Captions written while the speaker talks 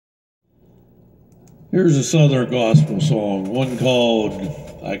Here's a Southern gospel song, one called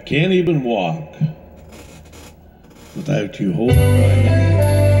I Can't Even Walk Without You Holding My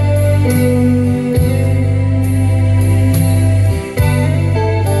Hand.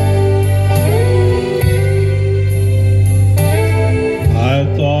 I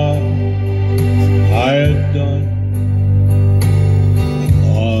thought I had done a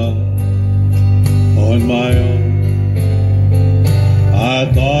lot on my own.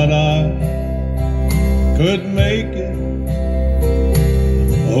 I thought I could make it,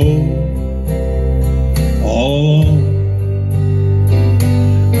 oh, all alone.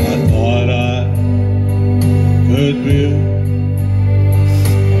 I thought I could build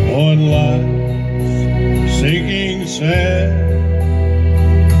on life's sinking sand,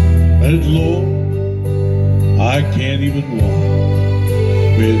 but Lord, I can't even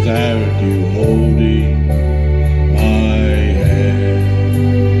walk without you holding my hand.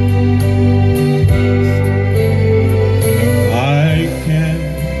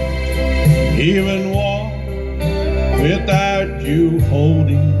 Even walk without you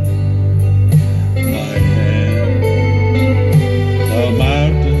holding my hand. The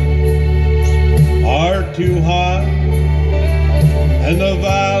mountains are too high and the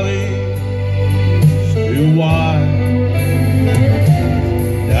valleys too wide.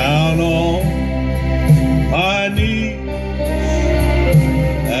 Down on my knees,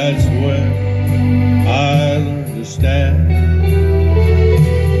 that's where I learned to stand.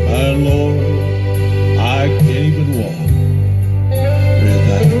 My Lord, I can't even walk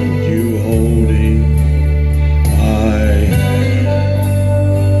without you holding my hand.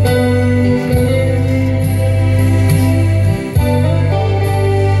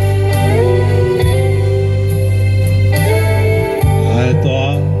 I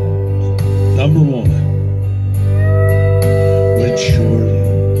thought number one would surely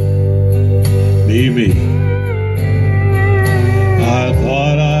be me. I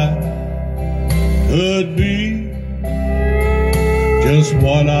thought I could be just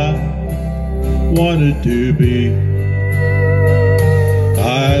what I wanted to be.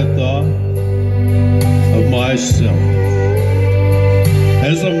 I thought of myself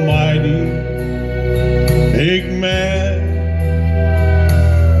as a mighty big man,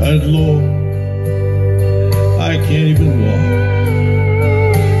 but Lord, I can't even walk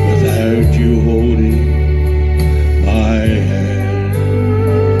without you holding my hand.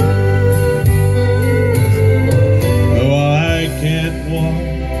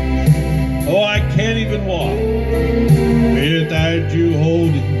 Can't even walk without you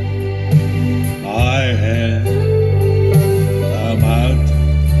holding my hand. The mountains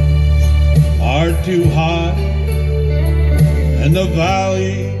are too high and the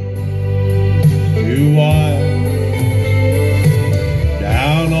valley too wide.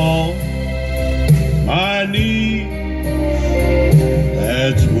 Down on my knees,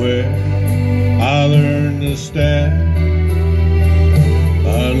 that's where I learned to stand.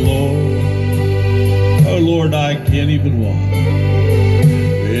 My Lord, oh Lord, I can't even walk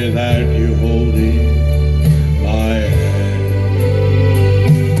without you holding my hand.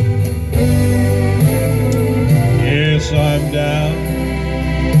 Yes, I'm down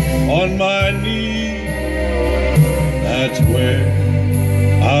on my knees, that's where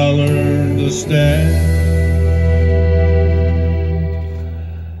I learned to stand.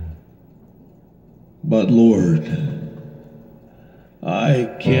 But Lord, I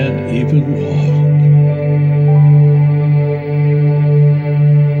can't even walk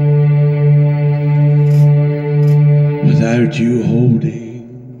without you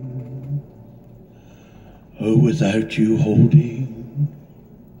holding, oh, without you holding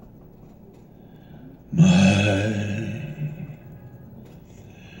my hand.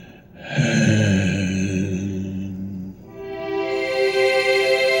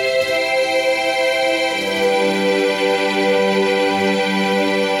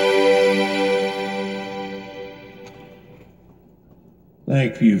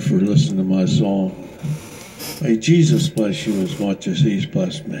 Thank you for listening to my song. May Jesus bless you as much as he's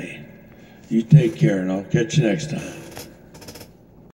blessed me. You take care, and I'll catch you next time.